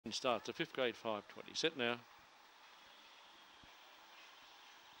And starts a 5th grade 5:20. Set now.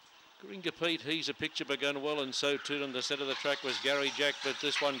 Coringa Pete, he's a picture begun well, and so too on the centre of the track was Gary Jack, but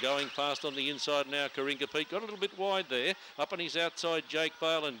this one going fast on the inside now. Coringa Pete got a little bit wide there. Up on his outside, Jake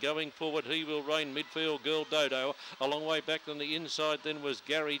Bale, and going forward, He Will Reign. Midfield, Girl Dodo. A long way back on the inside then was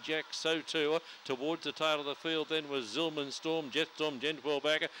Gary Jack, so too. Towards the tail of the field then was Zillman Storm, Jetstorm, Gentwell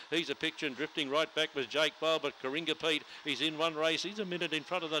backer. He's a picture, and drifting right back was Jake Bale, but Coringa Pete, he's in one race. He's a minute in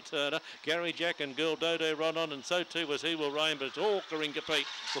front of the turner. Gary Jack and Girl Dodo run on, and so too was He Will Reign, but it's all Coringa Pete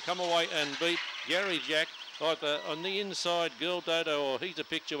will come away and beat Gary Jack. Either on the inside, Girl Dodo, or He's a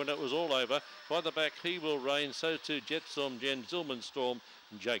Picture when it was all over. By the back, He Will Reign, so too Jetstorm, Zillman Storm,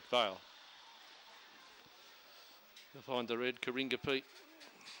 and Jake Vale. You'll find the red Coringa Pete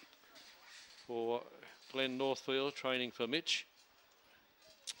for Glenn Northfield, training for Mitch.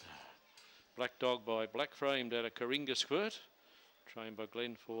 Black Dog by Black Framed out of Coringa Squirt, trained by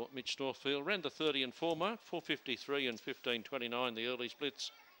Glenn for Mitch Northfield. Ran the 30 and 4 mark, 4:53 and 15:29, the early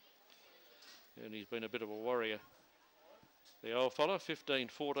splits. And he's been a bit of a warrior. The old fella,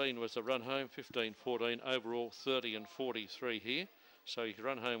 15:14 was the run home, 15:14 overall, 30 and 43 here. So his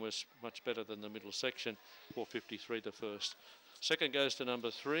run home was much better than the middle section, 4:53 the first. Second goes to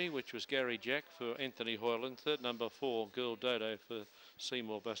number 3, which was Gary Jack for Anthony Hoyland. Third, number 4, Girl Dodo for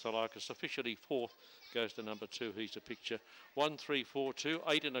Seymour Bastalakis. Officially fourth goes to number 2, He's a Picture. 1-3-4-2,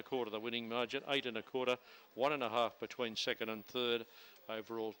 8 1/4 the winning margin, 8 1/4, 1.5 between second and third.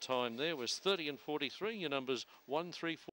 Overall time there was 30 and 43. Your numbers 1, 3, 4.